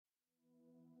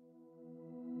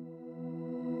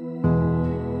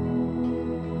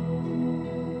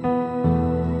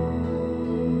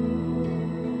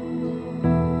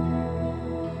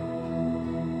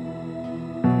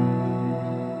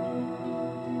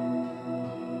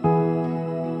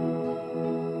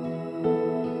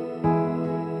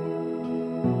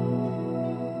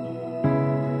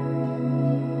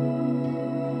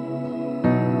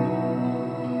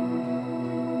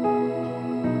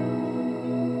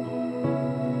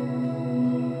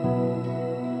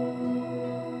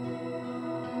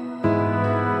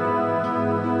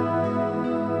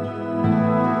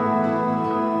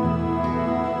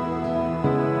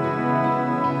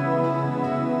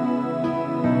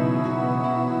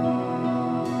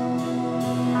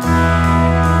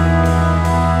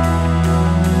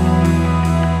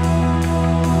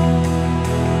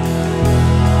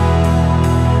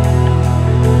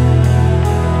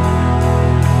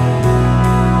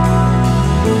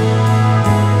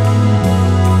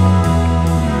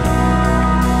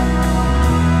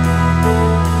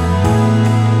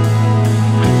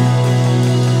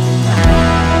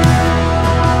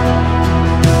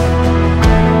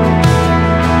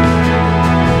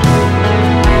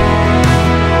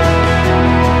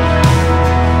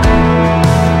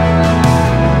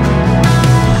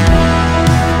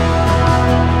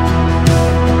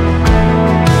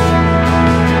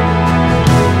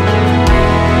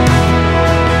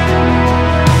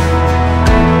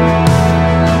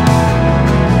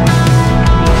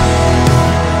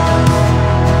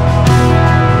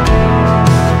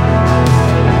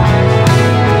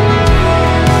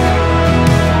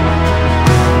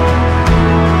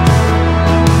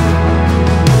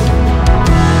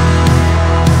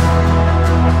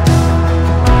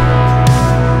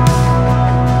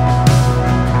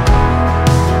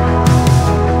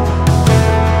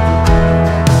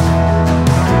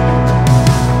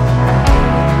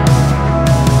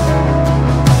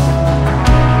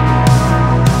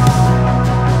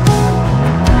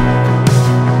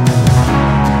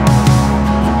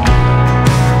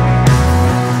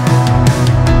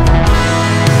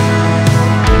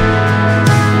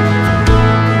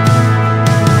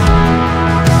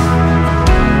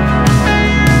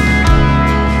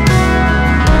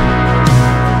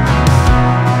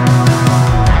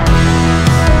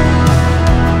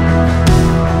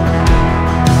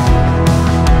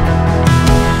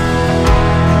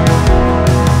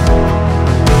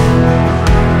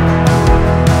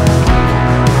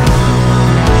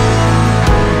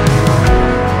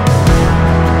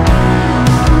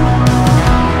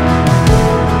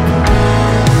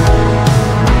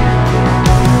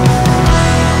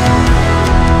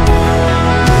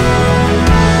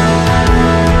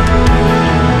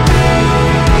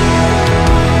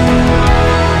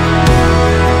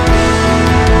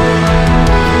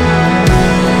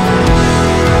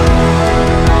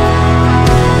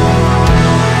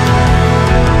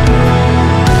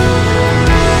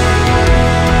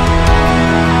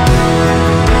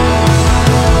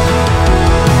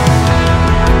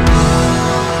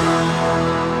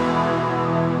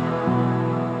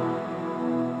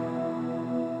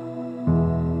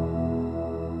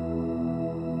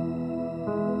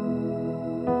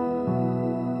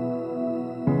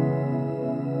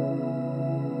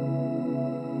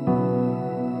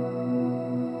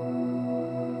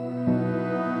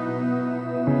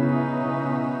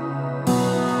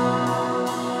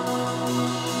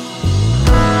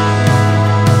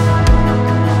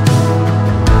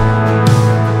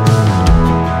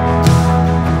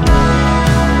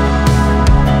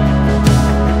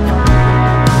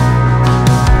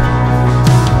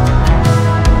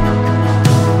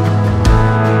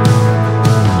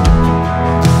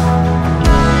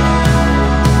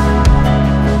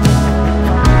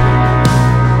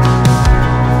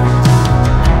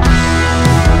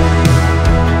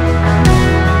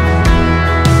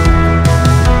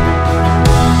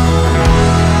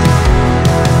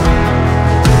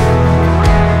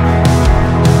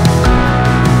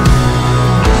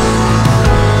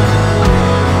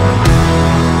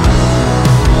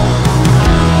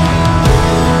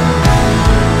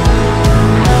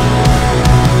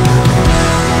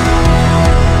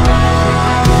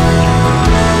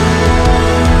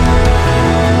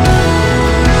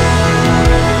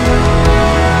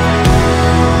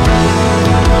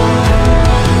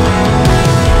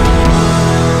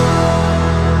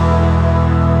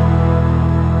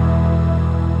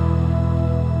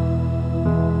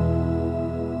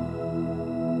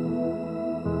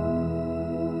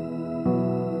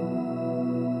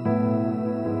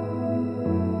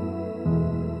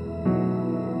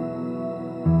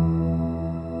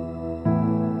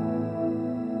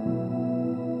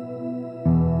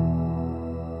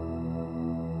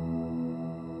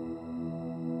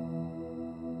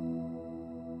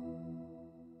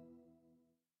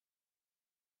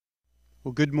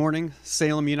Well, good morning,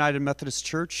 Salem United Methodist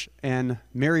Church, and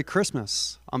Merry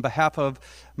Christmas. On behalf of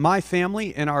my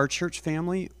family and our church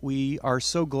family, we are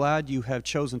so glad you have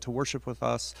chosen to worship with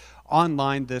us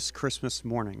online this Christmas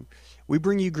morning. We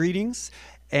bring you greetings,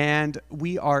 and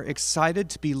we are excited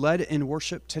to be led in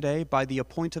worship today by the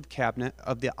appointive cabinet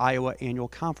of the Iowa Annual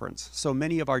Conference. So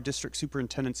many of our district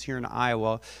superintendents here in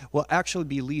Iowa will actually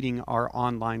be leading our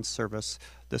online service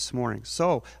this morning.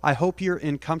 So I hope you're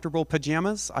in comfortable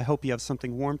pajamas. I hope you have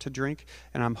something warm to drink,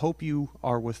 and I hope you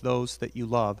are with those that you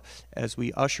love as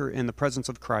we usher in the presence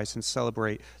of Christ and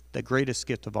celebrate the greatest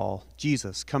gift of all,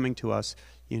 Jesus coming to us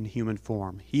in human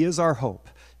form. He is our hope,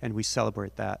 and we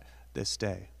celebrate that this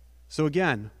day. So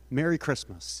again, Merry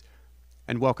Christmas,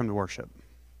 and welcome to worship.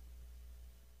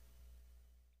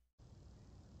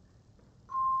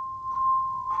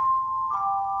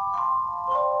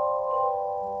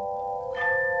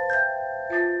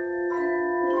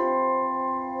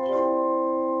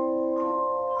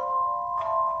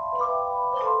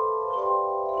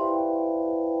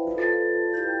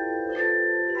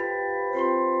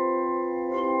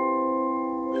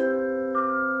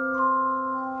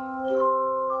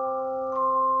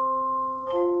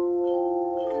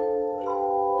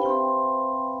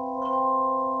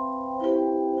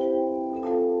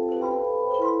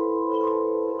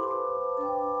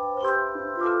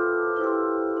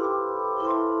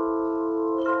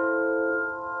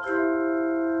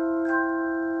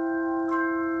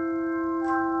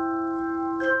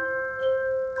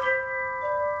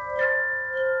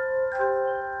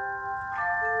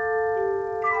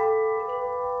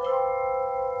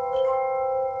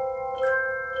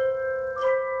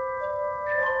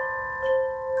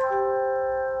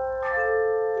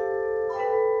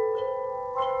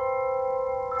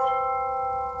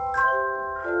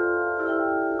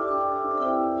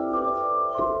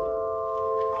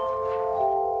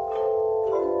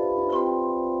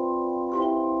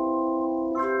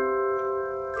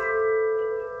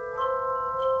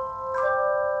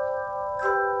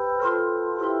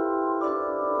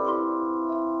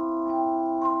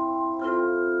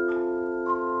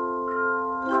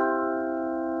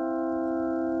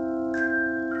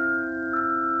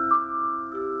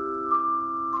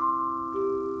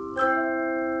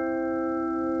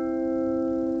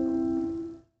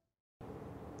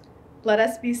 Let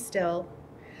us be still,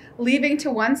 leaving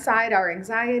to one side our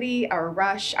anxiety, our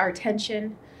rush, our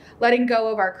tension, letting go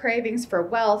of our cravings for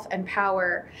wealth and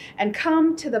power, and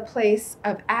come to the place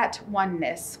of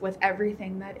at-oneness with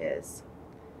everything that is.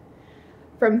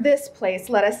 From this place,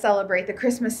 let us celebrate the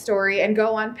Christmas story and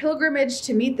go on pilgrimage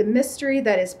to meet the mystery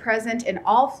that is present in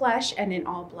all flesh and in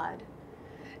all blood.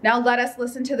 Now let us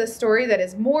listen to the story that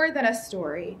is more than a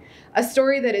story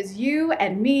that is you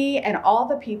and me and all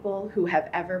the people who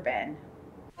have ever been.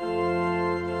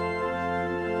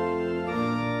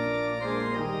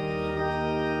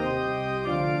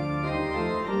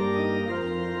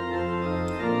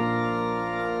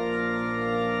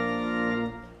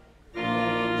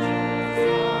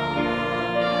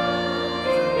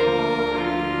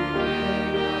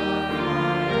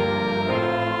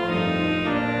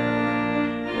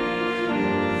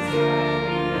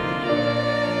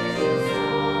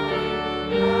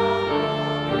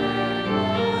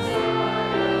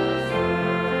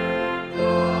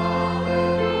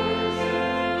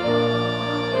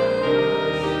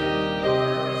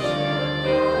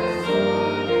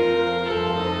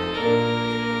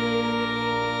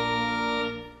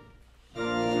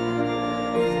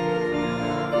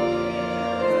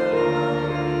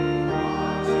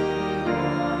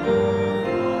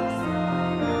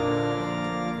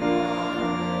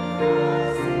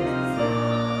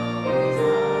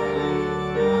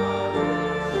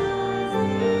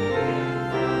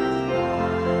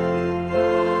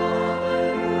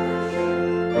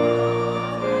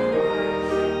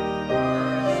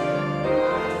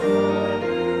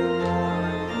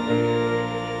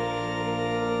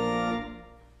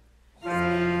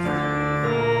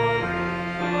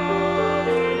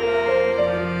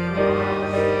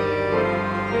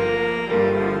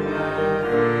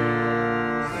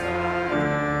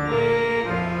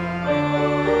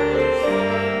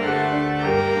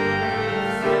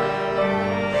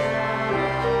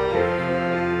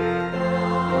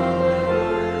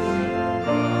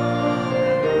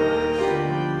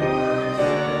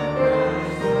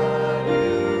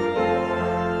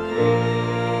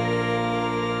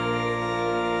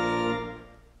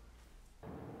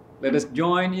 Let us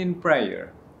join in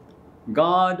prayer.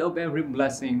 God of every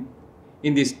blessing,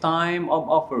 in this time of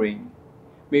offering,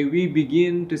 may we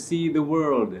begin to see the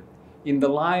world in the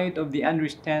light of the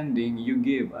understanding you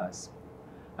give us.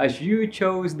 as you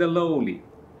chose the lowly,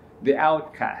 the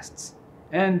outcasts,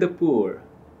 and the poor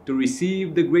to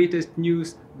receive the greatest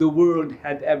news the world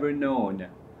had ever known,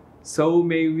 so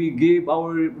may we give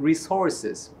our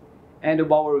resources and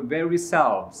of our very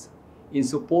selves in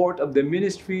support of the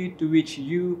ministry to which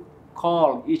you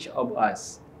call each of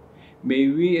us. May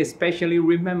we especially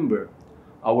remember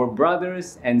our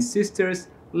brothers and sisters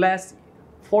less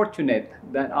fortunate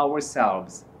than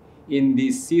ourselves in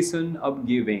this season of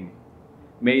giving.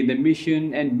 May the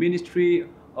mission and ministry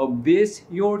of this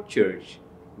your church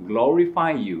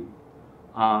glorify you.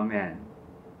 Amen.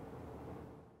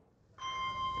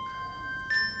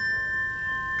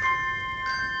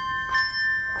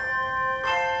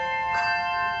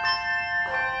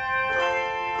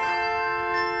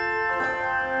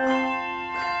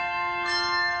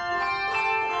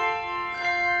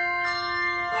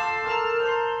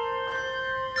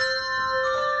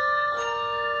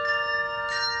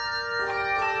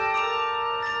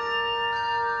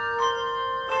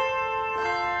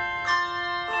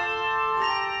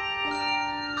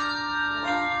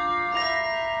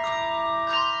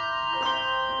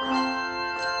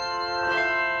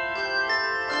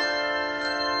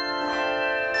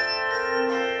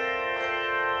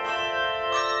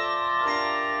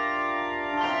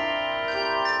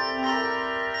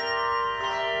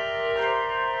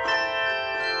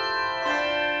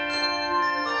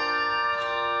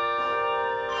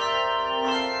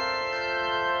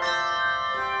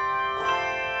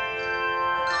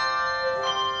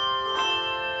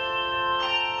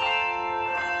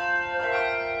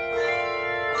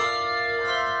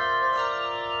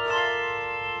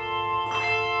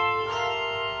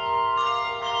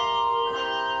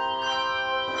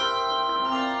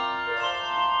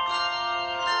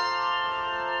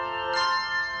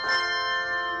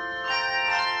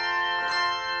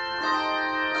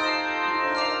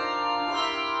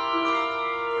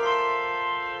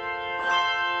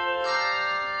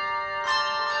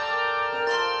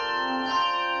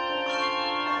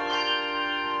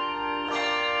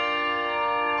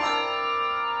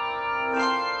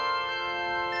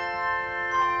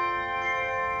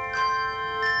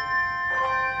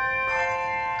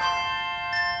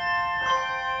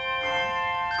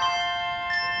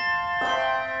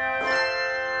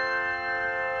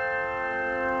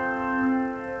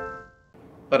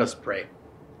 Let us pray.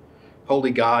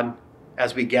 Holy God,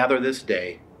 as we gather this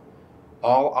day,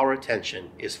 all our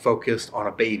attention is focused on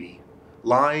a baby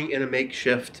lying in a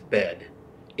makeshift bed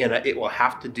in a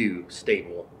it-will-have-to-do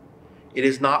stable. It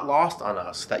is not lost on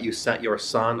us that you sent your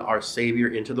Son, our Savior,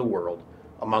 into the world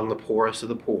among the poorest of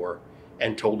the poor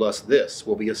and told us this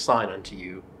will be a sign unto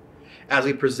you. As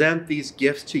we present these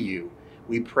gifts to you,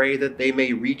 we pray that they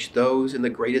may reach those in the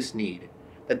greatest need,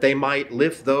 that they might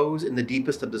lift those in the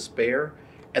deepest of despair,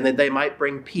 and that they might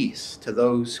bring peace to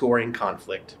those who are in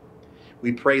conflict.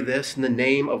 We pray this in the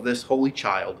name of this holy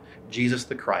child, Jesus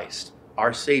the Christ,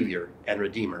 our Savior and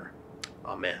Redeemer.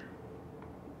 Amen.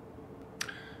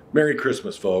 Merry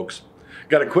Christmas, folks.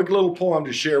 Got a quick little poem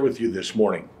to share with you this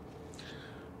morning.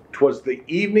 'Twas the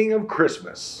evening of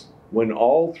Christmas, when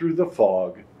all through the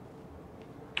fog,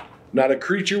 not a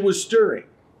creature was stirring,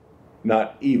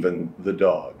 not even the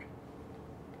dog.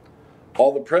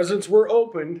 All the presents were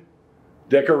opened,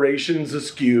 decorations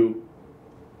askew,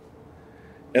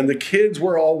 and the kids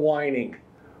were all whining,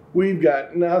 "We've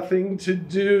got nothing to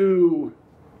do."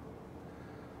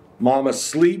 Mom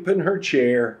asleep in her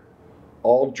chair,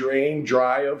 all drained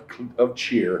dry of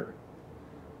cheer,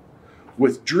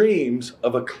 with dreams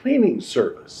of a cleaning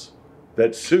service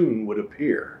that soon would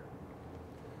appear.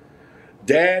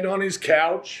 Dad on his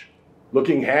couch,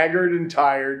 looking haggard and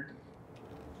tired,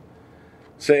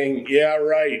 saying, "Yeah,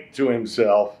 right," to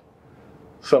himself,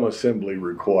 "some assembly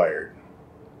required."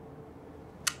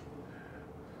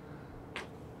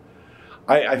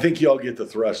 I think you all get the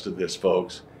thrust of this,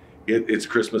 folks. It's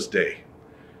Christmas Day.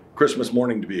 Christmas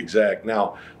morning to be exact.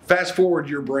 Now, fast forward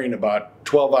your brain about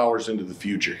 12 hours into the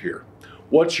future here.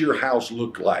 What's your house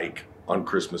look like on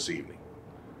Christmas evening?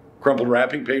 Crumpled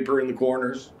wrapping paper in the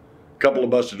corners, a couple of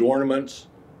busted ornaments,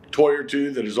 a toy or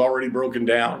two that is already broken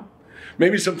down,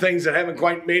 maybe some things that haven't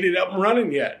quite made it up and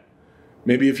running yet,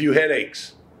 maybe a few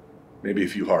headaches, maybe a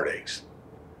few heartaches.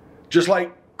 Just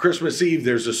like Christmas Eve,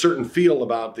 there's a certain feel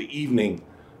about the evening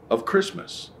of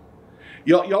Christmas.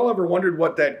 Y'all ever wondered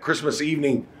what that Christmas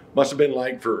evening must have been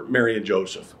like for Mary and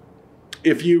Joseph?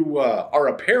 If you are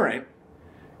a parent,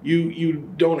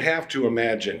 you don't have to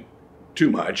imagine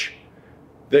too much.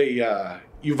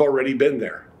 You've already been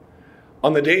there.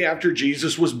 On the day after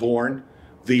Jesus was born,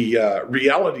 the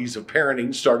realities of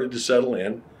parenting started to settle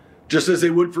in, just as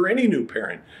they would for any new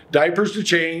parent. Diapers to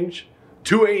change,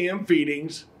 2 a.m.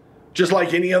 feedings, just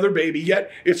like any other baby.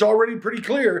 Yet it's already pretty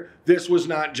clear this was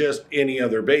not just any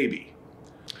other baby.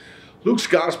 Luke's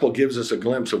gospel gives us a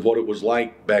glimpse of what it was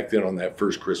like back then on that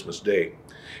first Christmas day.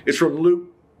 It's from Luke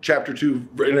chapter 2,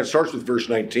 and it starts with verse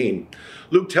 19.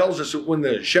 Luke tells us that when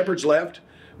the shepherds left,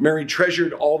 Mary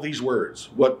treasured all these words,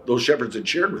 what those shepherds had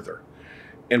shared with her,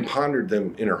 and pondered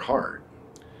them in her heart.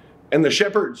 And the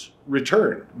shepherds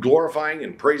returned, glorifying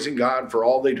and praising God for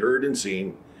all they'd heard and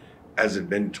seen as had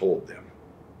been told them.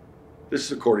 This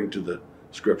is according to the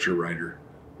scripture writer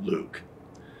Luke.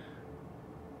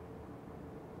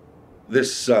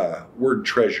 This word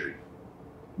treasured,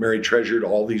 Mary treasured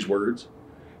all these words,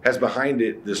 has behind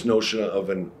it this notion of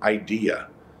an idea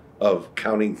of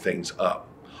counting things up,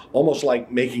 almost like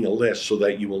making a list so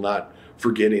that you will not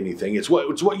forget anything. It's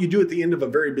what you do at the end of a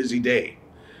very busy day,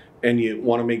 and you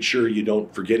want to make sure you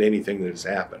don't forget anything that has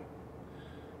happened.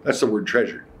 That's the word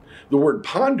treasured. The word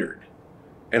pondered,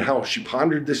 and how she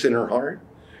pondered this in her heart,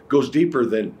 goes deeper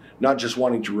than not just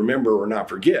wanting to remember or not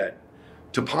forget.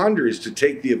 To ponder is to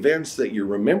take the events that you're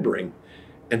remembering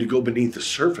and to go beneath the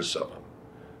surface of them,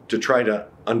 to try to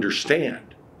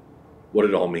understand what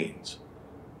it all means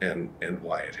and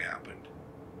why it happened.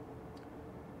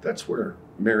 That's where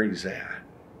Mary's at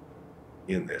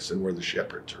in this, and where the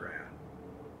shepherds are at.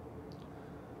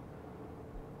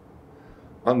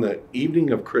 On the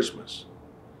evening of Christmas,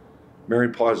 Mary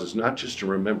pauses not just to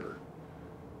remember,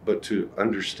 but to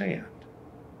understand.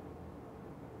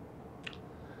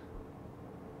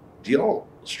 Do y'all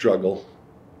struggle?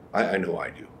 I know I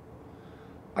do.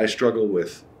 I struggle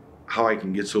with how I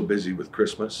can get so busy with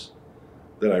Christmas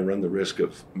that I run the risk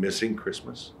of missing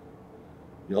Christmas.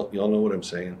 Y'all know what I'm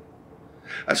saying?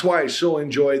 That's why I so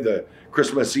enjoy the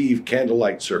Christmas Eve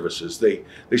candlelight services. They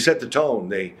set the tone.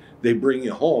 They bring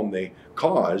you home. They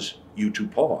cause you to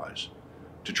pause,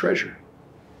 to treasure,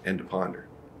 and to ponder.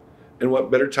 And what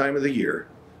better time of the year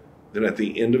than at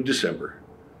the end of December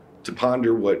to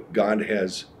ponder what God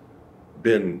has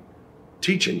been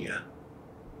teaching you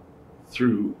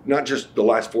through not just the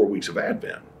last 4 weeks of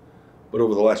Advent, but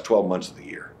over the last 12 months of the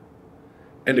year.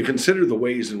 And to consider the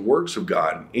ways and works of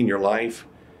God in your life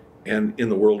and in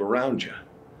the world around you.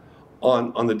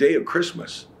 On the day of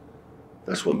Christmas,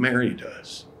 that's what Mary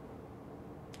does.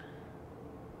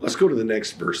 Let's go to the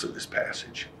next verse of this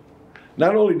passage.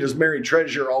 Not only does Mary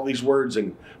treasure all these words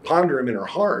and ponder them in her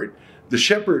heart, the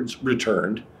shepherds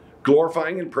returned,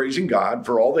 glorifying and praising God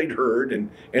for all they'd heard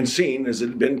and seen as it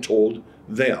had been told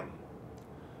them.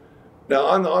 Now,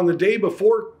 on the day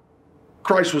before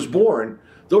Christ was born,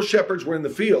 those shepherds were in the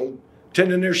field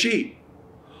tending their sheep.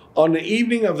 On the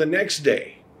evening of the next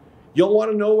day, you'll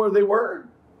want to know where they were?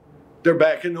 They're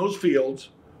back in those fields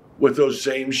with those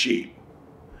same sheep.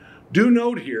 Do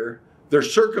note here, their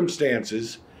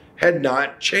circumstances had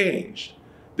not changed.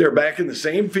 They're back in the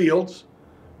same fields,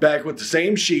 back with the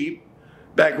same sheep,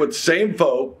 back with the same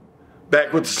folk,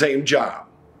 back with the same job.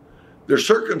 Their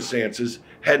circumstances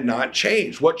had not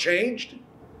changed. What changed?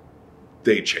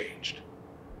 They changed.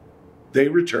 They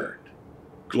returned,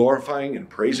 glorifying and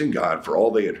praising God for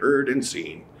all they had heard and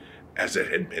seen as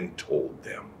it had been told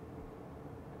them.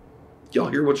 Y'all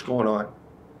hear what's going on?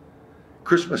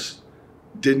 Christmas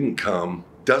doesn't come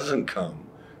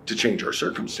to change our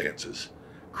circumstances.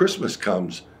 Christmas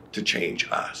comes to change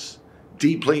us.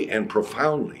 Deeply and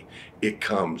profoundly, it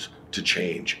comes to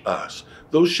change us.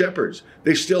 Those shepherds,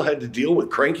 they still had to deal with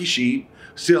cranky sheep,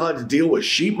 still had to deal with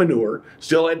sheep manure,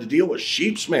 still had to deal with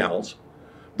sheep smells.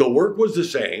 The work was the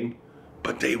same,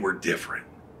 but they were different.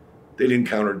 They'd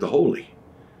encountered the holy.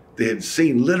 They had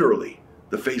seen literally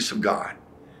the face of God.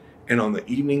 And on the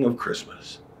evening of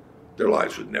Christmas, their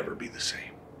lives would never be the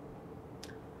same.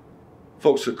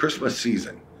 Folks, the Christmas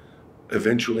season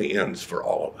eventually ends for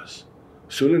all of us.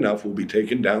 Soon enough, we'll be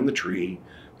taking down the tree,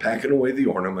 packing away the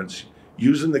ornaments,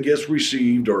 using the gifts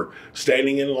received, or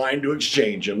standing in line to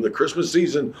exchange them. The Christmas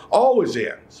season always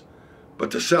ends, but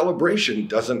the celebration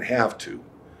doesn't have to.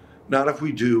 Not if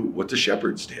we do what the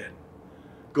shepherds did.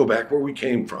 Go back where we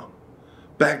came from.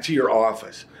 Back to your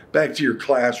office, back to your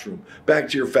classroom, back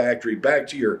to your factory, back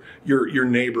to your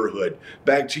neighborhood,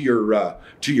 back to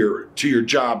your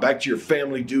job, back to your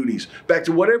family duties, back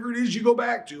to whatever it is you go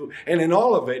back to, and in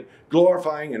all of it,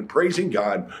 glorifying and praising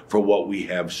God for what we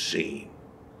have seen.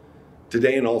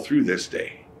 Today and all through this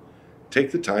day,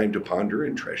 take the time to ponder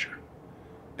and treasure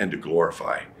and to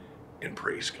glorify and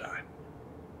praise God.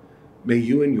 May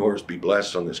you and yours be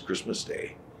blessed on this Christmas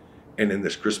day and in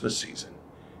this Christmas season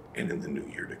and in the new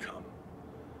year to come.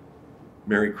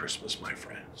 Merry Christmas, my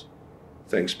friends.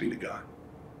 Thanks be to God.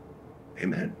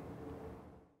 Amen.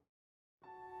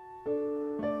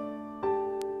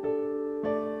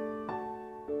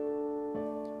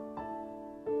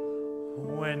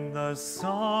 the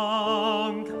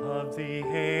song of the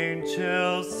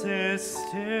angels is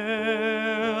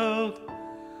stilled,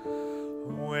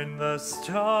 when the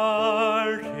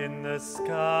star in the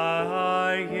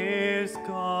sky is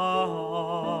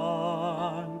gone,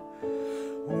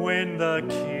 when the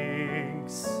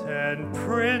kings and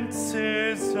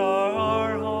princes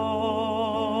are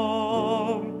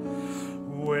home,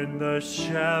 when the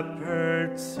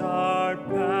shepherds are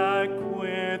back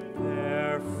with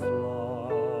their flocks,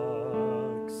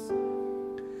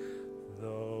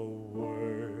 the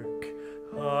work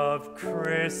of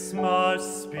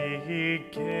Christmas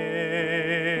begins,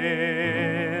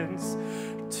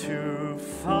 to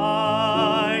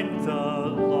find the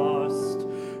lost,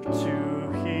 to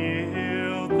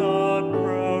heal the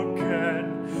broken,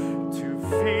 to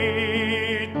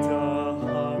feed the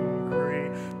hungry,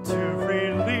 to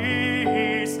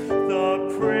release the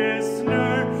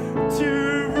prisoner, to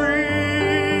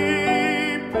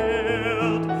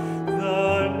rebuild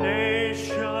the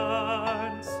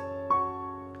nations,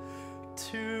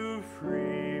 to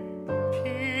reap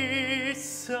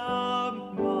peace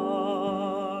among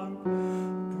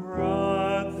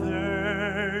brothers,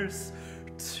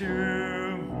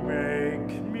 to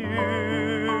make music,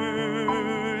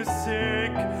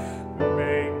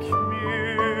 make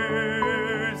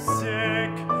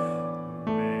music,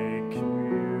 make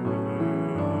music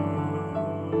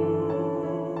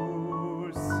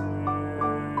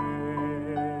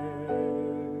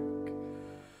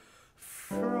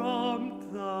from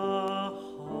the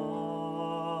heart.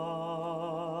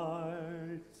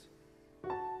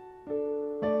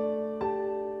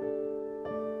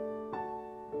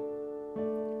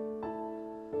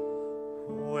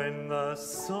 When the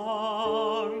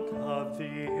song of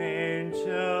the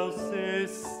angels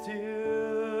is stilled,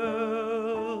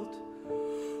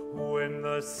 when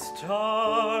the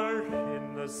star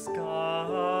in the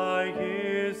sky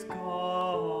is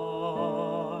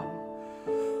gone,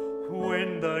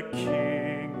 when the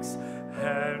kings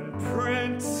and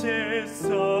princes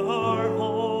are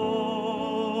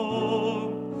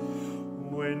home,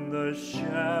 when the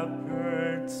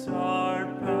shepherds are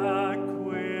back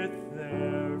with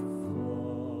their flocks,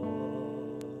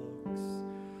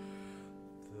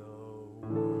 the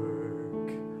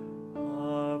work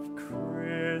of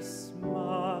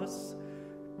Christmas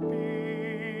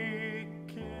begins.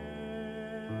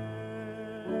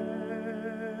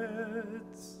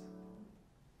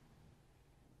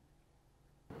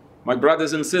 My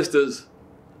brothers and sisters,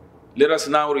 let us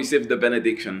now receive the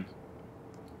benediction.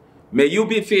 May you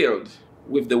be filled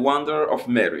with the wonder of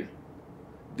Mary,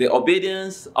 the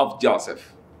obedience of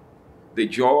Joseph, the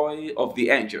joy of the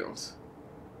angels,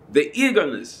 the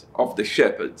eagerness of the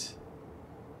shepherds,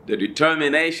 the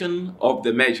determination of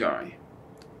the Magi,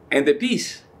 and the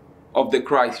peace of the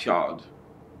Christ child.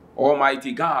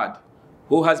 Almighty God,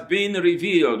 who has been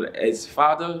revealed as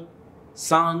Father,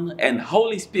 Son, and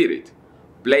Holy Spirit,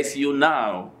 bless you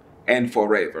now and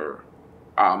forever.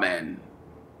 Amen.